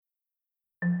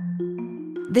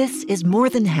This is More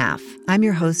Than Half. I'm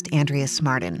your host, Andrea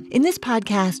Smartin. In this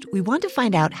podcast, we want to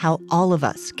find out how all of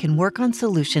us can work on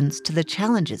solutions to the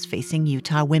challenges facing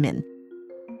Utah women.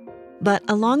 But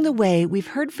along the way, we've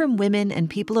heard from women and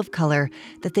people of color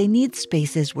that they need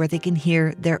spaces where they can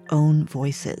hear their own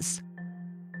voices.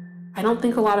 I don't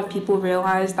think a lot of people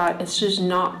realize that it's just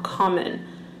not common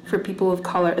for people of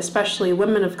color, especially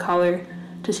women of color,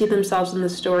 to see themselves in the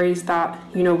stories that,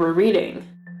 we're reading.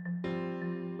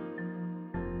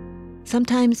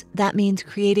 Sometimes that means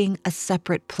creating a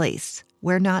separate place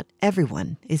where not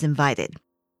everyone is invited.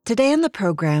 Today on the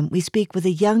program, we speak with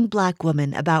a young Black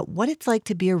woman about what it's like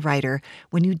to be a writer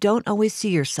when you don't always see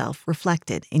yourself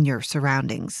reflected in your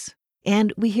surroundings.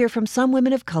 And we hear from some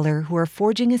women of color who are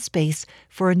forging a space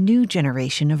for a new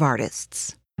generation of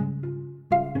artists.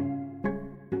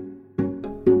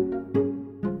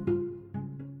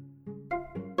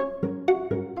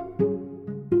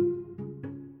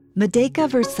 Madeka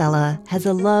Varsella has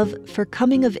a love for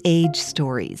coming-of-age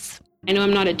stories. I know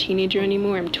I'm not a teenager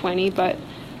anymore, I'm 20, but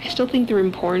I still think they're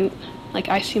important.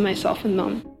 I see myself in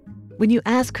them. When you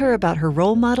ask her about her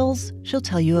role models, she'll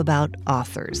tell you about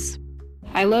authors.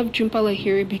 I love Jhumpa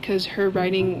Lahiri because her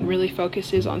writing really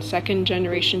focuses on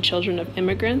second-generation children of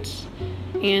immigrants,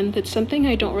 and it's something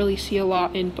I don't really see a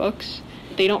lot in books.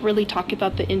 They don't really talk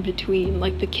about the in-between,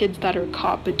 like the kids that are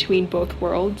caught between both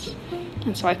worlds.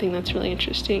 And so I think that's really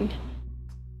interesting.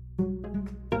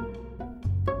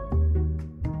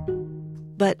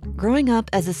 But growing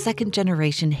up as a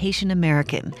second-generation Haitian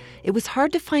American, it was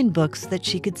hard to find books that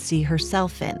she could see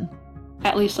herself in.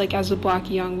 At least as a Black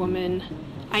young woman,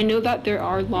 I know that there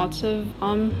are lots of,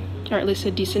 or at least a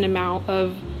decent amount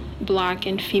of Black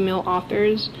and female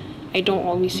authors. I don't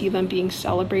always see them being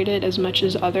celebrated as much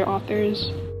as other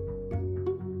authors.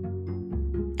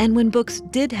 And when books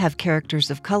did have characters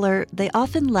of color, they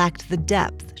often lacked the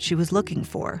depth she was looking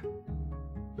for.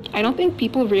 I don't think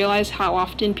people realize how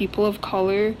often people of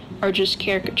color are just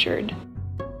caricatured.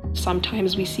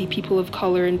 Sometimes we see people of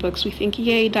color in books, we think,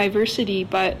 yay, diversity,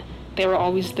 but they were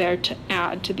always there to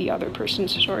add to the other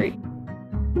person's story.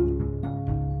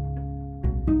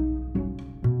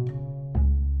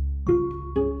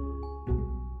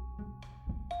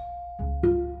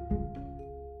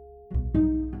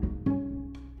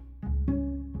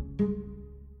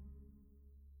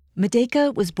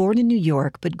 Madeka was born in New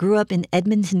York but grew up in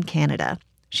Edmonton, Canada.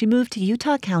 She moved to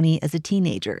Utah County as a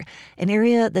teenager, an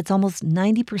area that's almost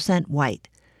 90% white.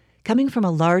 Coming from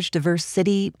a large, diverse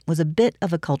city was a bit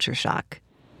of a culture shock.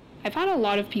 I've had a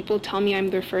lot of people tell me I'm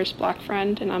their first Black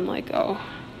friend, and I'm like, oh,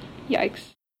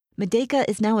 yikes. Madeka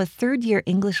is now a third-year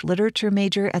English literature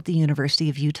major at the University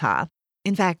of Utah.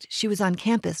 In fact, she was on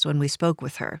campus when we spoke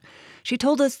with her. She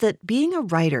told us that being a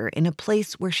writer in a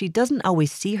place where she doesn't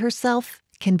always see herself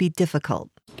can be difficult.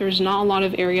 There's not a lot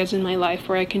of areas in my life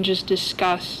where I can just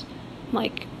discuss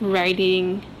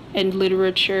writing and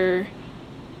literature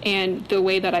and the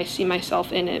way that I see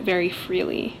myself in it very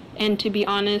freely. And to be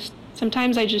honest,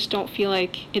 sometimes I just don't feel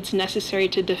like it's necessary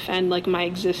to defend my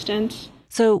existence.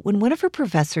 So when one of her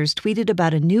professors tweeted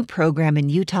about a new program in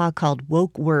Utah called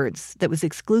Woke Words that was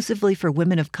exclusively for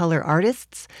women of color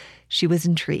artists, she was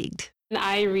intrigued. And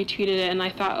I retweeted it and I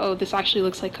thought, oh, this actually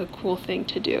looks like a cool thing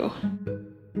to do.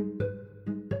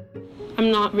 I'm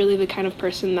not really the kind of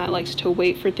person that likes to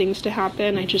wait for things to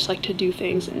happen. I just like to do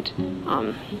things, and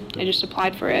I just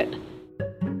applied for it.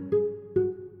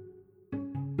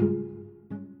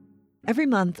 Every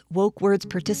month, Woke Words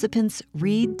participants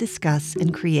read, discuss,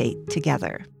 and create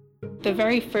together. The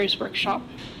very first workshop,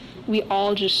 we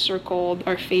all just circled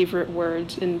our favorite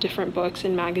words in different books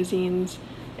and magazines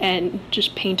and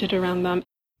just painted around them.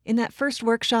 In that first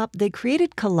workshop, they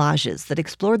created collages that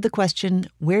explored the question,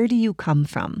 where do you come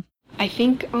from? I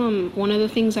think one of the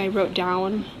things I wrote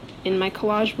down in my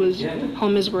collage was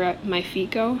home is where my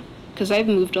feet go, because I've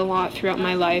moved a lot throughout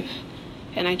my life,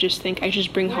 and I just think I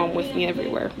just bring home with me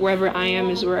everywhere. Wherever I am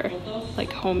is where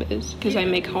home is, because I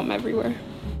make home everywhere.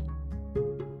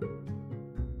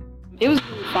 It was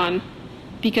fun,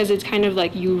 because it's kind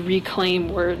of you reclaim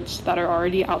words that are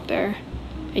already out there,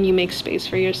 and you make space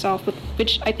for yourself,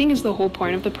 which I think is the whole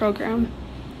point of the program.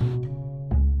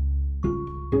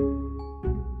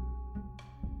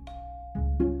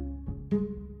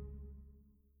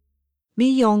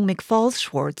 Mi-Young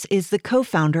McFalls-Schwartz is the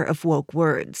co-founder of Woke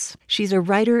Words. She's a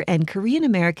writer and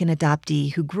Korean-American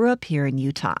adoptee who grew up here in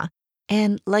Utah.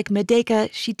 And like Madeka,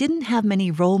 she didn't have many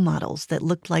role models that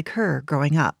looked like her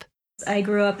growing up. I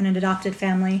grew up in an adopted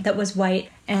family that was white,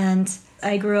 and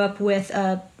I grew up with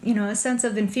a sense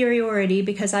of inferiority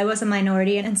because I was a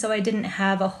minority, and so I didn't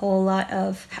have a whole lot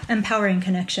of empowering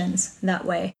connections that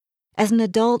way. As an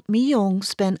adult, Mi-young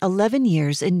spent 11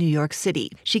 years in New York City.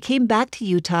 She came back to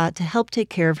Utah to help take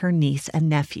care of her niece and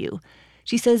nephew.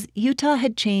 She says Utah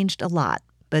had changed a lot,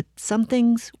 but some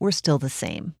things were still the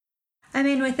same. I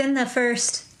mean, within the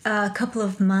first couple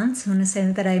of months, I want to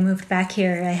say that I moved back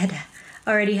here, I had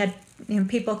already had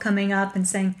people coming up and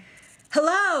saying,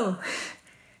 "Hello,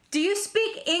 do you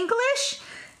speak English?"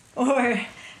 Or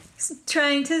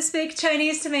trying to speak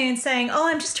Chinese to me and saying, "Oh,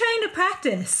 I'm just trying to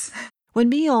practice." When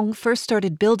Mi-young first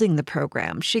started building the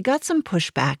program, she got some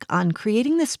pushback on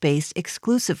creating the space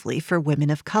exclusively for women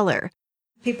of color.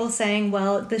 People saying,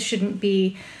 well, this shouldn't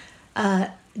be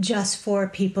just for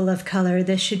people of color.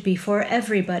 This should be for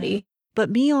everybody. But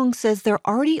Mi-young says there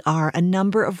already are a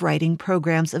number of writing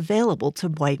programs available to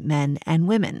white men and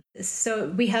women. So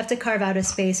we have to carve out a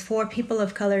space for people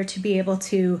of color to be able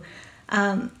to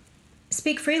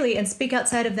speak freely and speak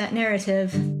outside of that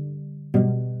narrative.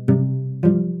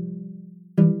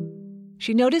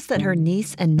 She noticed that her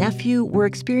niece and nephew were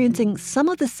experiencing some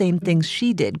of the same things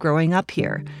she did growing up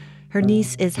here. Her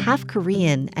niece is half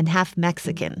Korean and half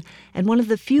Mexican, and one of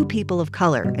the few people of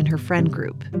color in her friend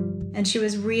group. And she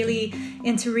was really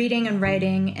into reading and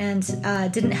writing and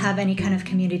didn't have any kind of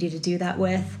community to do that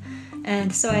with.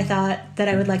 And so I thought that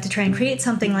I would like to try and create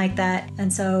something like that.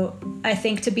 And so I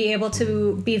think to be able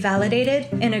to be validated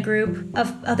in a group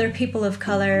of other people of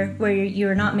color where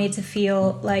you're not made to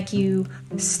feel like you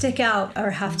stick out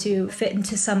or have to fit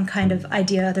into some kind of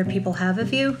idea other people have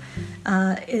of you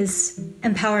is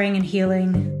empowering and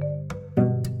healing.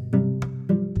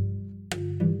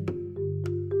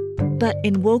 But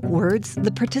in Woke Words,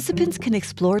 the participants can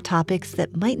explore topics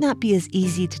that might not be as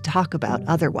easy to talk about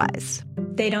otherwise.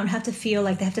 They don't have to feel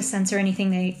like they have to censor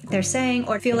anything they're saying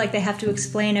or feel like they have to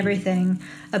explain everything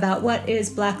about what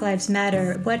is Black Lives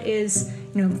Matter, what is,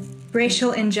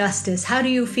 racial injustice, how do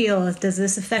you feel, does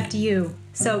this affect you?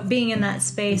 So being in that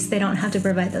space, they don't have to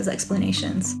provide those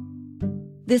explanations.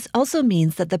 This also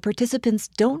means that the participants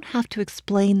don't have to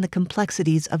explain the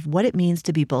complexities of what it means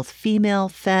to be both female,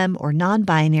 femme, or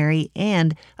non-binary,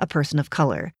 and a person of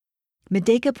color.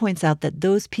 Medeka points out that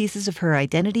those pieces of her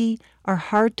identity are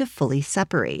hard to fully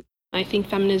separate. I think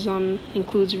feminism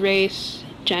includes race,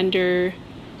 gender,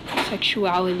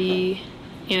 sexuality,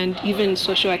 and even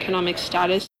socioeconomic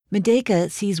status.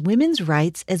 Medeka sees women's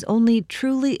rights as only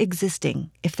truly existing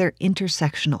if they're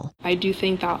intersectional. I do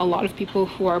think that a lot of people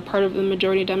who are part of the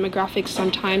majority demographic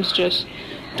sometimes just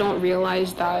don't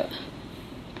realize that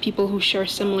people who share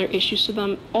similar issues to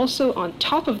them also on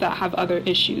top of that have other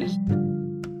issues.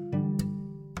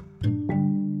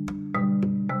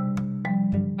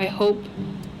 I hope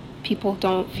people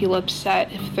don't feel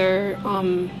upset if they're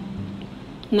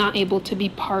not able to be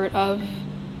part of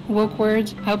Woke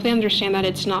Words. I hope they understand that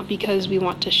it's not because we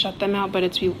want to shut them out, but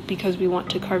it's because we want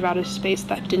to carve out a space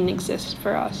that didn't exist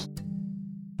for us.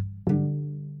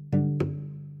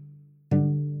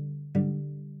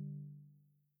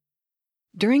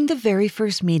 During the very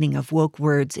first meeting of Woke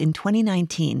Words in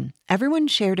 2019, everyone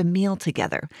shared a meal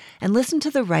together and listened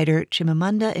to the writer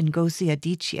Chimamanda Ngozi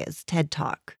Adichie's TED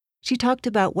Talk. She talked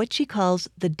about what she calls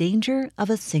the danger of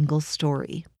a single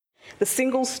story. The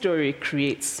single story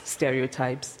creates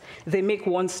stereotypes. They make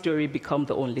one story become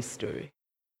the only story.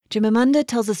 Chimamanda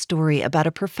tells a story about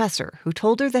a professor who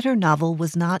told her that her novel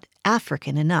was not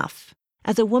African enough.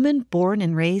 As a woman born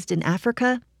and raised in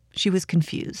Africa, she was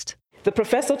confused. The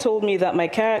professor told me that my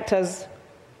characters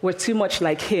were too much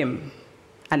like him,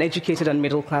 an educated and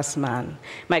middle-class man.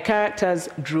 My characters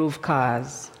drove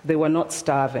cars. They were not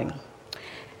starving.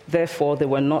 Therefore, they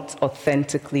were not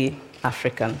authentically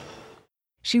African.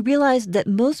 She realized that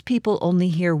most people only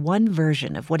hear one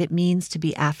version of what it means to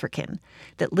be African,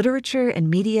 that literature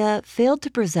and media failed to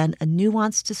present a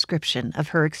nuanced description of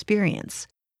her experience.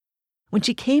 When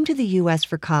she came to the U.S.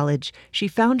 for college, she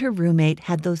found her roommate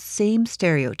had those same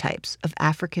stereotypes of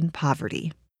African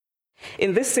poverty.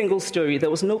 In this single story, there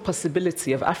was no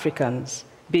possibility of Africans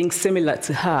being similar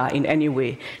to her in any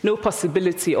way, no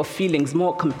possibility of feelings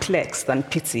more complex than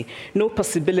pity, no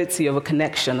possibility of a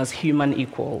connection as human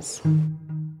equals.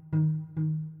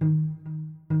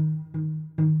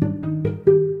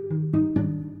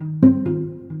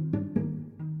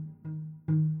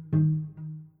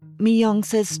 Mi-young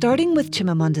says starting with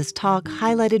Chimamanda's talk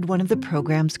highlighted one of the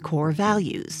program's core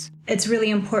values. It's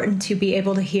really important to be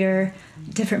able to hear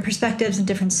different perspectives and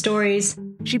different stories.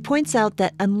 She points out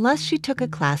that unless she took a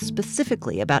class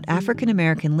specifically about African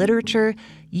American literature,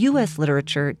 U.S.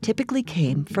 literature typically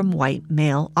came from white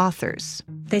male authors.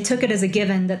 They took it as a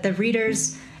given that the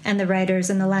readers and the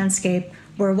writers and the landscape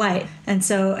were white. And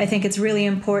so I think it's really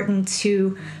important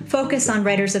to focus on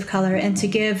writers of color and to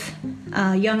give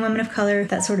young women of color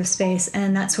that sort of space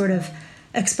and that sort of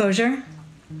exposure,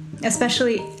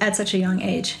 especially at such a young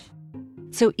age.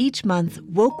 So each month,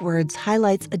 Woke Words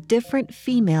highlights a different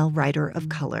female writer of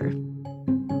color.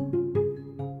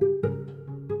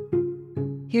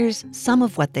 Here's some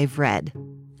of what they've read.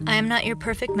 I Am Not Your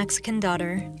Perfect Mexican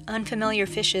Daughter, Unfamiliar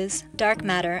Fishes, Dark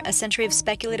Matter, a century of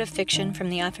speculative fiction from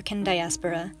the African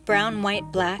diaspora, Brown,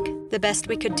 White, Black, The Best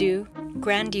We Could Do,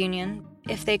 Grand Union,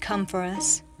 If They Come For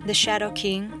Us, The Shadow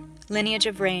King, Lineage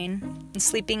of Rain, and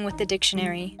Sleeping with the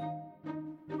Dictionary.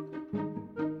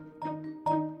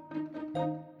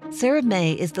 Sarah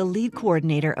May is the lead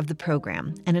coordinator of the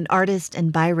program and an artist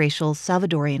and biracial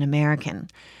Salvadorian American.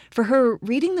 For her,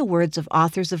 reading the words of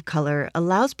authors of color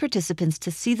allows participants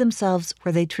to see themselves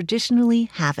where they traditionally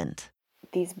haven't.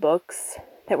 These books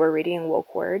that we're reading in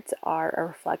Woke Words are a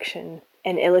reflection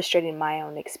and illustrating my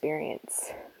own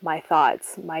experience, my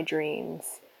thoughts, my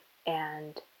dreams,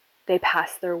 and they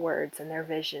pass their words and their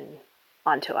vision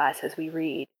onto us as we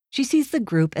read. She sees the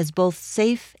group as both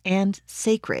safe and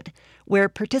sacred, where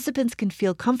participants can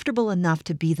feel comfortable enough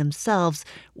to be themselves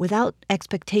without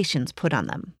expectations put on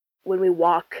them. When we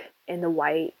walk in the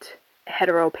white,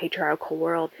 heteropatriarchal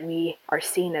world, we are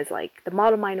seen as like the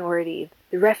model minority,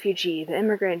 the refugee, the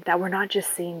immigrant, that we're not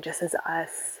just seen just as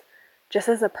us, just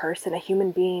as a person, a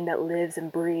human being that lives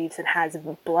and breathes and has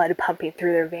blood pumping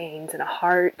through their veins and a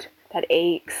heart that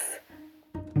aches.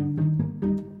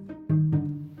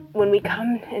 When we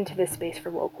come into this space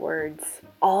for Woke Words,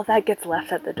 all that gets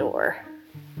left at the door.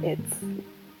 It's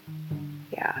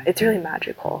really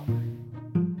magical.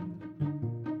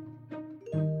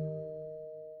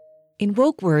 In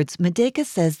Woke Words, Madeka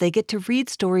says they get to read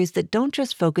stories that don't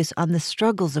just focus on the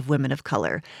struggles of women of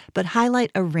color, but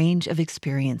highlight a range of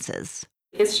experiences.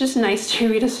 It's just nice to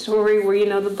read a story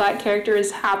where, the Black character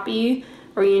is happy,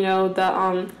 or,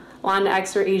 the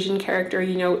Latinx or Asian character,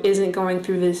 isn't going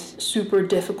through this super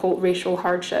difficult racial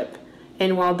hardship.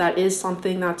 And while that is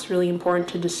something that's really important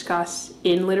to discuss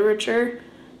in literature,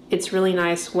 it's really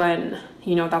nice when,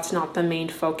 that's not the main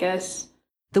focus.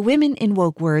 The women in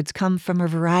Woke Words come from a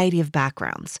variety of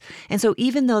backgrounds, and so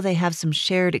even though they have some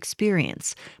shared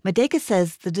experience, Madeka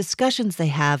says the discussions they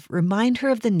have remind her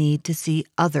of the need to see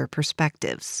other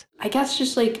perspectives. I guess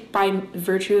just by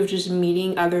virtue of just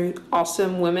meeting other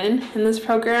awesome women in this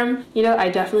program, I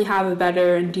definitely have a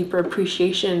better and deeper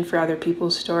appreciation for other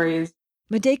people's stories.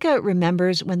 Madeka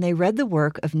remembers when they read the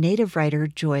work of Native writer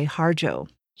Joy Harjo.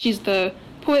 She's the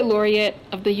Poet Laureate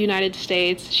of the United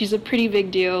States. She's a pretty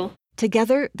big deal.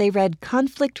 Together, they read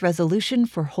Conflict Resolution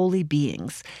for Holy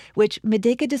Beings, which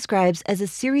Madeka describes as a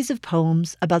series of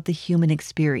poems about the human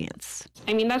experience.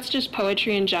 That's just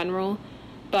poetry in general,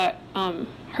 but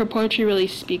her poetry really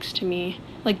speaks to me.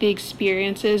 The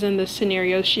experiences and the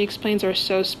scenarios she explains are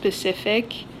so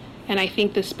specific, and I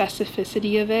think the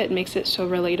specificity of it makes it so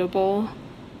relatable.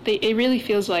 It really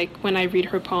feels like when I read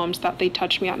her poems that they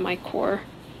touch me at my core.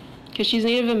 Because she's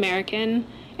Native American,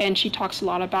 and she talks a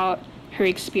lot about her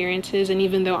experiences, and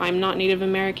even though I'm not Native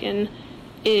American,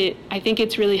 I think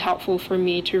it's really helpful for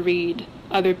me to read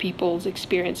other people's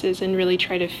experiences and really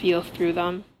try to feel through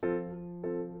them.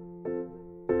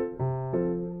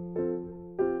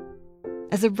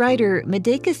 As a writer,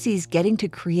 Madeka sees getting to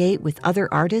create with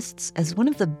other artists as one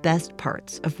of the best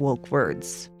parts of Woke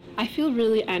Words. I feel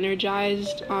really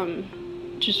energized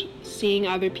just seeing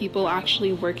other people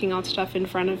actually working on stuff in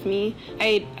front of me.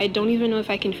 I don't even know if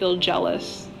I can feel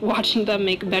jealous watching them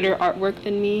make better artwork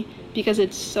than me, because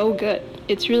it's so good.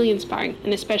 It's really inspiring,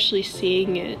 and especially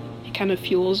seeing it kind of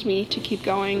fuels me to keep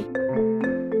going.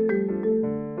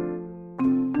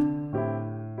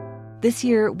 This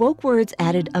year, Woke Words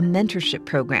added a mentorship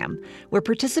program where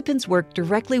participants work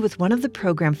directly with one of the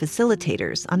program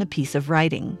facilitators on a piece of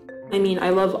writing. I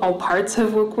love all parts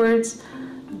of Woke Words,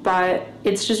 but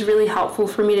it's just really helpful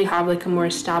for me to have a more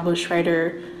established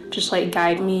writer just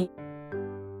guide me.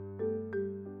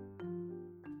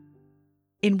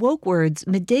 In Woke Words,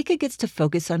 Madeka gets to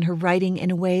focus on her writing in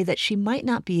a way that she might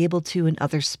not be able to in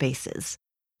other spaces.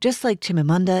 Just like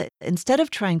Chimamanda, instead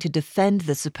of trying to defend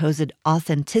the supposed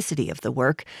authenticity of the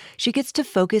work, she gets to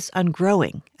focus on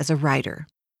growing as a writer.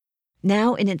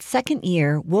 Now, in its second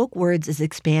year, Woke Words is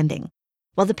expanding.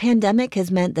 While the pandemic has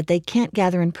meant that they can't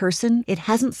gather in person, it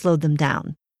hasn't slowed them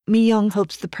down. Mi-young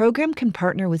hopes the program can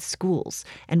partner with schools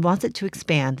and wants it to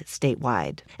expand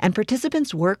statewide. And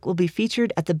participants' work will be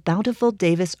featured at the Bountiful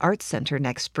Davis Arts Center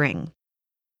next spring.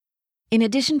 In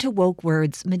addition to Woke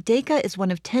Words, Madeka is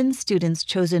one of 10 students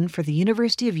chosen for the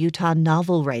University of Utah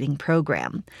novel writing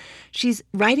program. She's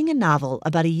writing a novel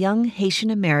about a young Haitian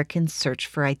American's search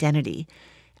for identity.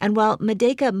 And while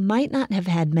Madeka might not have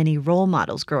had many role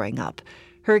models growing up,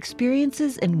 her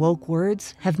experiences in Woke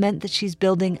Words have meant that she's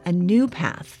building a new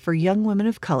path for young women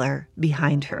of color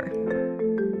behind her.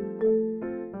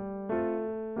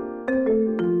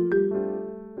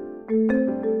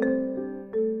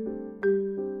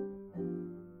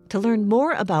 To learn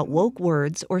more about Woke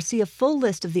Words or see a full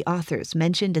list of the authors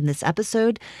mentioned in this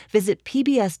episode, visit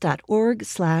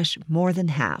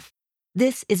pbs.org/morethanhalf.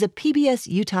 This is a PBS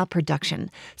Utah production.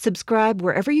 Subscribe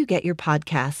wherever you get your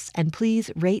podcasts, and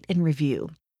please rate and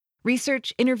review.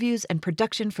 Research, interviews, and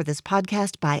production for this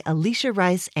podcast by Alicia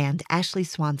Rice and Ashley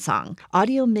Swansong.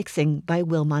 Audio mixing by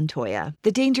Will Montoya.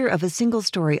 The danger of a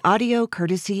single-story audio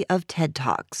courtesy of TED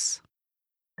Talks.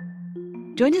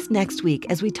 Join us next week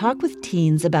as we talk with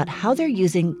teens about how they're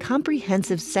using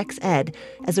comprehensive sex ed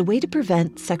as a way to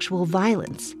prevent sexual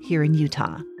violence here in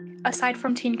Utah. Aside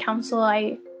from teen counsel,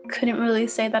 I couldn't really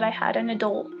say that I had an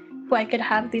adult who I could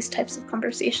have these types of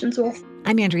conversations with.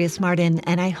 I'm Andrea Smartin,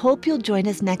 and I hope you'll join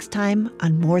us next time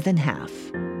on More Than Half.